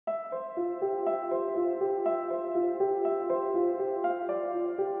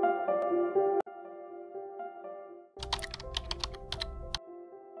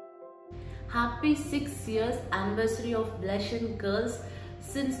happy 6 years anniversary of Blush and Curls.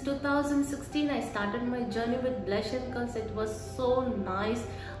 Since 2016 I started my journey with Blush and Curls. It was so nice.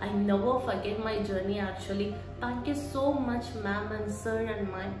 I never forget my journey actually. Thank you so much ma'am and sir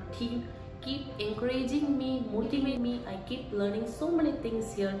and my team. Keep encouraging me, motivating me. I keep learning so many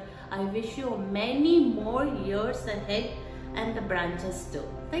things here. I wish you many more years ahead and the branches too.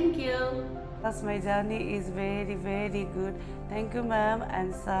 Thank you. Thus my journey is very good. Thank you ma'am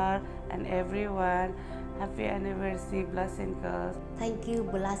and sir and everyone. Happy anniversary Blush and Curls. Thank you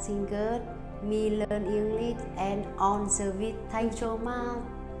Blush and Curls. Me learn English and on service. Thank you so much.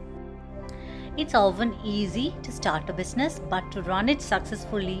 It's often easy to start a business, but to run it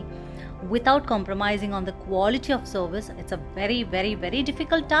successfully without compromising on the quality of service, it's a very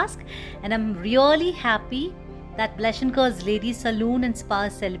difficult task. And I'm really happy that Blush and Curls Ladies Saloon and Spa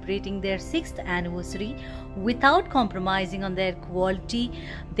is celebrating their 6th anniversary without compromising on their quality.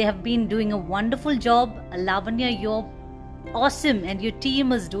 They have been doing a wonderful job. Lavanya, you're awesome, and your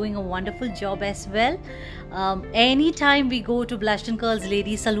team is doing a wonderful job as well. Anytime we go to Blush and Curls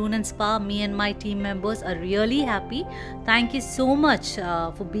Ladies Saloon and Spa, me and my team members are really happy. Thank you so much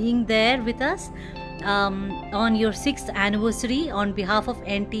for being there with us on your 6th anniversary. On behalf of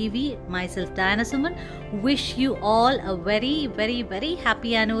NTV, myself Diana Suman, wish you all a very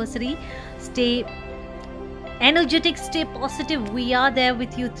happy anniversary. Stay energetic, stay positive. We are there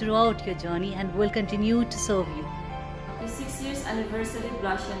with you throughout your journey and will continue to serve you. The 6 years anniversary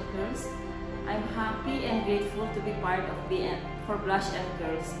Blush and Curls. I'm happy and grateful to be part of for Blush and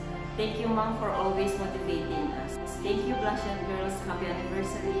Curls. Thank you ma'am for always motivating us. Thank you Blush and Curls. Happy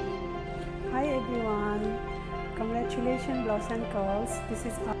anniversary. Hi everyone. Congratulations Blush and Curls. This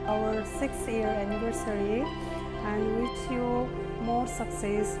is our 6th year anniversary and wish you more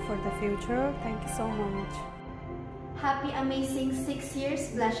success for the future. Thank you so much. Happy amazing 6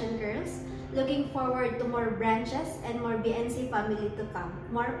 years Blush and Curls. Looking forward to more branches and more BnC family to come.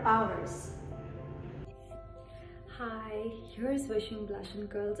 More powers. Hi, here's wishing Blush and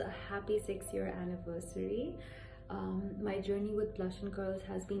Curls a happy 6-year anniversary. My journey with Blush and Curls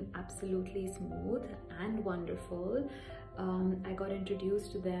has been absolutely smooth and wonderful. I got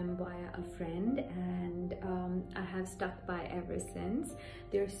introduced to them via a friend and I have stuck by ever since.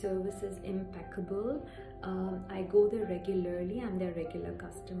 Their service is impeccable. I go there regularly. I'm their regular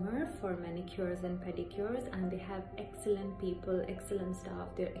customer for manicures and pedicures, and they have excellent people, excellent staff.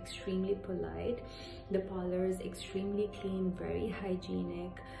 They're extremely polite. The parlor is extremely clean, very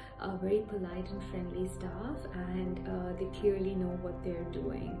hygienic, very polite and friendly staff, and they clearly know what they're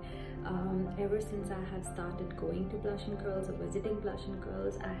doing. Ever since I have started going to Blush and Curls or visiting Blush and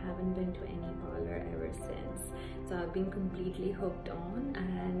Curls, I haven't been to any parlor ever since. So I've been completely hooked on,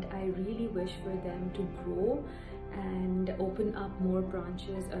 and I really wish for them to grow and open up more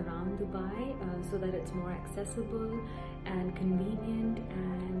branches around Dubai so that it's more accessible and convenient,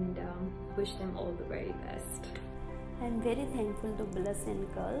 and wish them all the very best. I'm very thankful to Blush and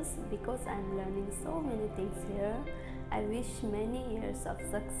Curls because I'm learning so many things here. I wish many years of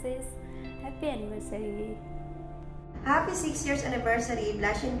success. Happy anniversary. Happy 6 years anniversary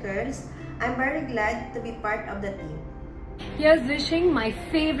Blush and Curls. I'm very glad to be part of the team. Here's wishing my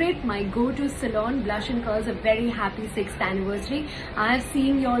favorite, my go-to salon, Blush and Curls, a very happy 6th anniversary. I have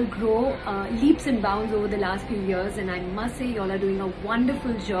seen y'all grow leaps and bounds over the last few years, and I must say y'all are doing a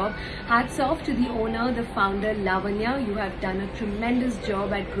wonderful job. Hats off to the owner, the founder, Lavanya. You have done a tremendous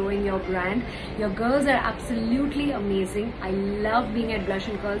job at growing your brand. Your girls are absolutely amazing. I love being at Blush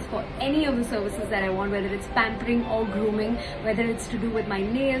and Curls for any of the services that I want, whether it's pampering or grooming, whether it's to do with my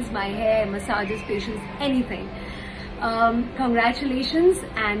nails, my hair, massages, facials, anything. Congratulations,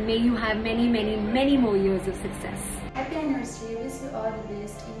 and may you have many more years of success. Happy anniversary. Wish you all the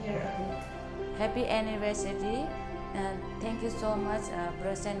best in your life. Happy anniversary. Thank you so much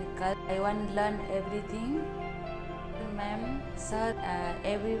Blush and Curls. I want to learn everything. Ma'am, sir,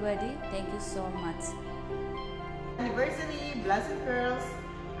 everybody, thank you so much. Anniversary Blush and Curls.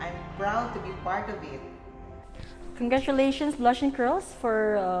 I'm proud to be part of it. Congratulations Blush and Curls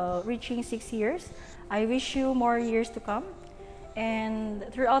for reaching 6 years. I wish you more years to come. And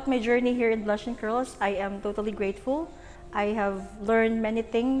throughout my journey here in Blush and Curls, I am totally grateful. I have learned many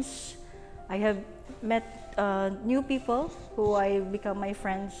things. I have met new people who I become my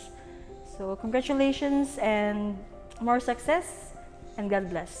friends. So congratulations and more success, and God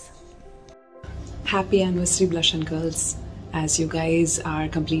bless. Happy anniversary Blush and Curls. As you guys are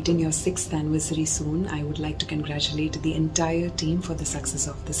completing your 6th anniversary soon, I would like to congratulate the entire team for the success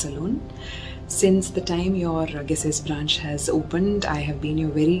of the salon. Since the time your Gesses branch has opened, I have been your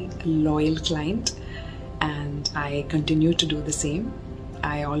very loyal client and I continue to do the same.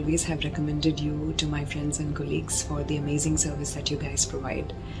 I always have recommended you to my friends and colleagues for the amazing service that you guys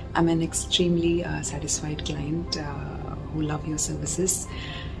provide. I'm an extremely satisfied client who love your services,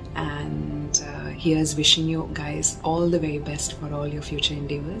 and here's wishing you guys all the very best for all your future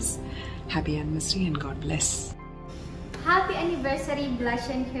endeavors. Happy anniversary and God bless. Happy anniversary, Blush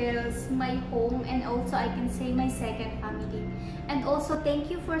and Curls, my home, and also I can say my second family. And also thank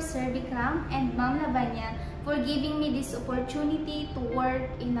you for Sir Bikram and Ma'am Lavanya for giving me this opportunity to work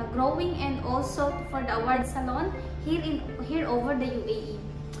in a growing and also for the award salon here over the UAE.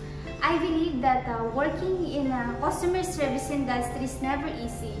 I believe that working in a customer service industry is never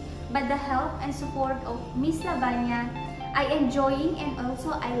easy, but the help and support of Miss Lavanya, I enjoying and also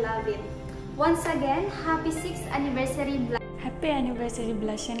I love it. Once again, happy 6th anniversary. Happy anniversary,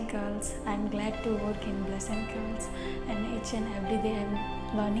 Blush and Curls. I'm glad to work in Blush and Curls, and each and every day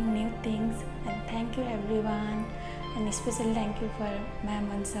I'm learning new things. And thank you everyone, and especially thank you for Ma'am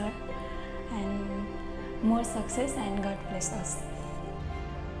and Sir, and more success and God bless us.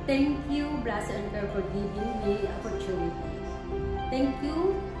 Thank you, Blush and Curls, for giving me the opportunity. Thank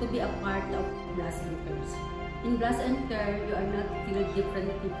you to be a part of Blush and Curls. In Blush and Curls, you are not feel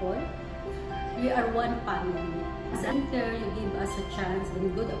different people. We are one family. As an intern, you give us a chance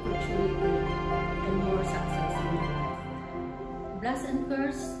and good opportunity and more success in life. Blush and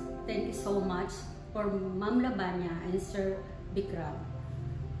Curls, thank you so much for Ma'am Lavanya and Sir Bikram.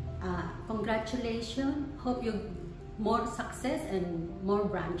 Congratulations. Hope you more success and more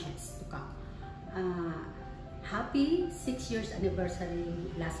branches to come. Happy 6 years anniversary,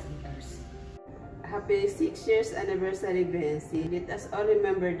 Blush and Curls. Happy 6 years anniversary, BnC. Let us all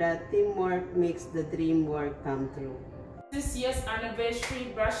remember that teamwork makes the dream work come true. 6 years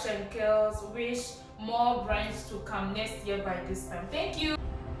anniversary, Blush and Curls. Wish more brands to come next year by this time. Thank you.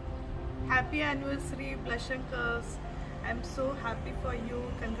 Happy anniversary, Blush and Curls. I'm so happy for you.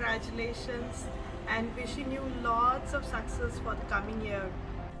 Congratulations, and wishing you lots of success for the coming year.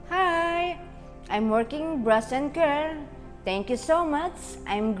 Hi, I'm working Blush and Curls. Thank you so much.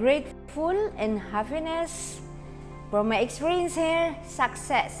 I'm grateful and happiness for my experience here.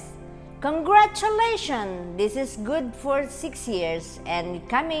 Success. Congratulations. This is good for 6 years and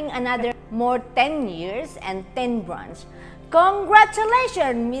coming another more 10 years and 10 branches.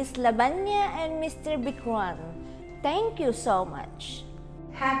 Congratulations, Miss Lavanya and Mr. Bikram. Thank you so much.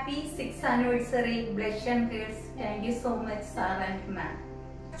 Happy 6th anniversary, Blush and Curls. Thank you so much, Sarah and Ma'am.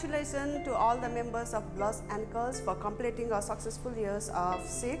 Congratulations to all the members of Blush and Curls for completing our successful years of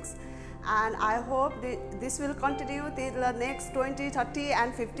 6, and I hope this will continue till the next 20, 30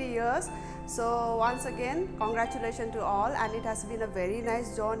 and 50 years. So once again, congratulations to all, and it has been a very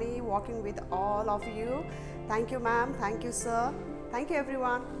nice journey working with all of you. Thank you, ma'am. Thank you, sir. Thank you,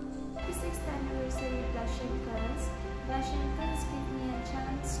 everyone. Happy 6th anniversary, Blush and Curls. Blush and Curls give me a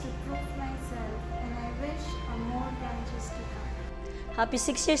chance to prove myself, and I wish for more branches to come. Happy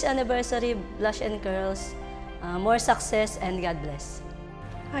 6 years anniversary, Blush and Curls. More success and God bless.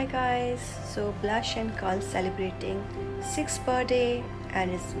 Hi guys, so Blush and Curls celebrating 6th birthday,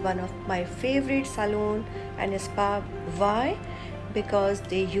 and it's one of my favorite salon and spa. Why? Because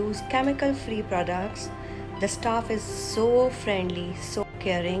they use chemical free products. The staff is so friendly, so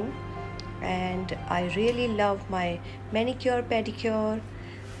caring, and I really love my manicure, pedicure,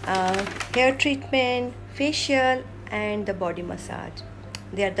 hair treatment, facial and the body massage.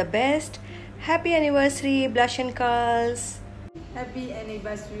 They are the best. Happy anniversary, Blush and Curls. Happy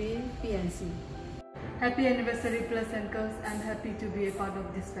anniversary, BnC. Happy anniversary, Blush and Curls. I'm happy to be a part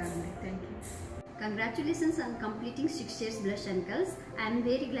of this family. Thank you. Congratulations on completing 6 years, Blush and Curls. I'm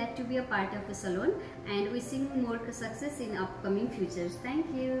very glad to be a part of the salon and wishing more success in upcoming futures. Thank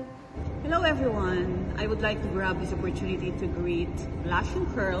you. Hello everyone. I would like to grab this opportunity to greet Blush and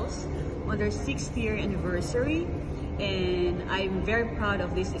Curls on their 6th year anniversary, and I'm very proud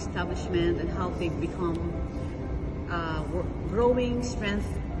of this establishment and how they've become growing strength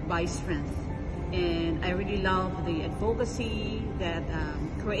by strength. And I really love the advocacy that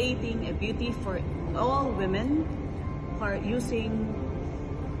creating a beauty for all women who are using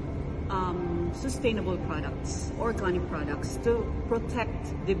sustainable products, organic products, to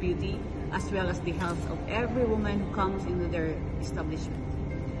protect the beauty as well as the health of every woman who comes into their establishment.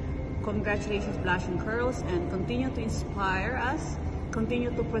 Congratulations, Blush and Curls, and continue to inspire us,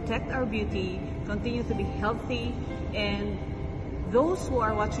 continue to protect our beauty, continue to be healthy. And those who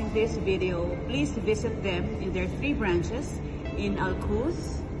are watching this video, please visit them in their 3 branches in Al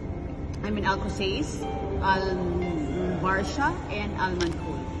Quoz, Al Barsha, and Al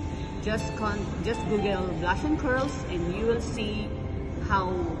Mankul. Just Google Blush and Curls and you will see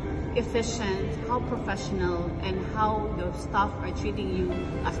how efficient, how professional, and how the staff are treating you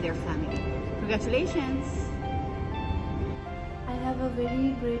as their family. Congratulations! I have a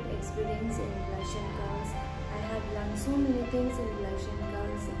very great experience in Blush & Curls. I have learned so many things in Blush &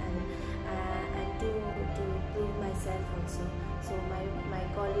 Curls and to prove myself also. So my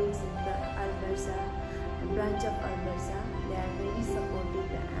colleagues in the Alberta, branch of Alberta, they are very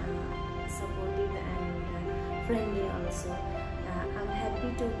supportive and friendly also. I'm happy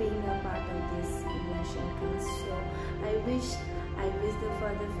to being a part of this Blush & Curls. So I wish the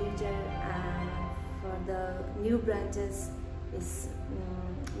further future for the new branches is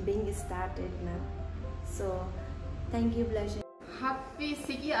being started now. So thank you, Blush. Happy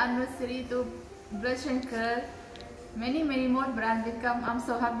 6th anniversary to Blush & Curl. Many more brands will come. I'm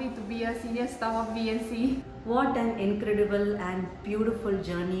so happy to be a senior staff of BnC. What an incredible and beautiful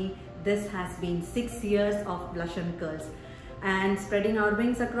journey this has been. 6 years of Blush & Curls and spreading our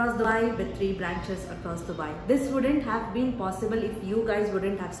wings across Dubai with 3 branches across Dubai. This wouldn't have been possible if you guys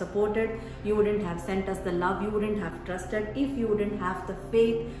wouldn't have supported, you wouldn't have sent us the love, you wouldn't have trusted, if you wouldn't have the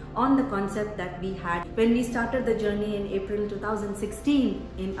faith on the concept that we had. When we started the journey in April 2016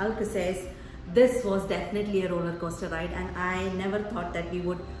 in Alcaces, this was definitely a roller coaster ride, and I never thought that we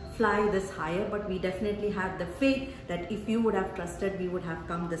would fly this higher, but we definitely had the faith that if you would have trusted, we would have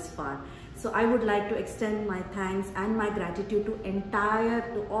come this far. So I would like to extend my thanks and my gratitude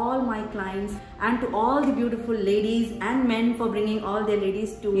to all my clients and to all the beautiful ladies and men for bringing all their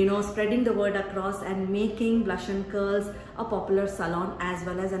ladies to, spreading the word across and making Blush & Curls a popular salon as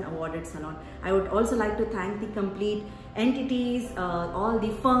well as an awarded salon. I would also like to thank the complete entities, all the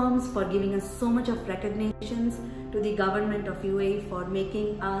firms for giving us so much of recognitions, to the government of UAE for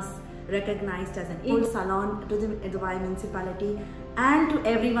making us recognized as an full salon, to the Dubai municipality, and to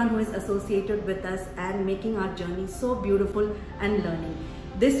everyone who is associated with us and making our journey so beautiful and learning.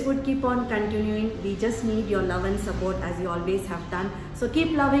 This would keep on continuing. We just need your love and support as you always have done. So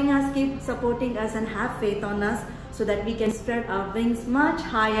keep loving us, keep supporting us, and have faith on us so that we can spread our wings much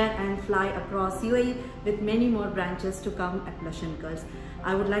higher and fly across UAE with many more branches to come at Blush & Curls.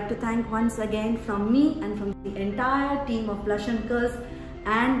 I would like to thank once again from me and from the entire team of Blush & Curls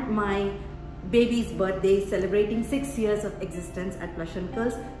and my baby's birthday, celebrating 6 years of existence at Blush &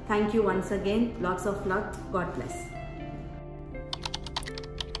 Curls. Thank you once again. Lots of luck. God bless.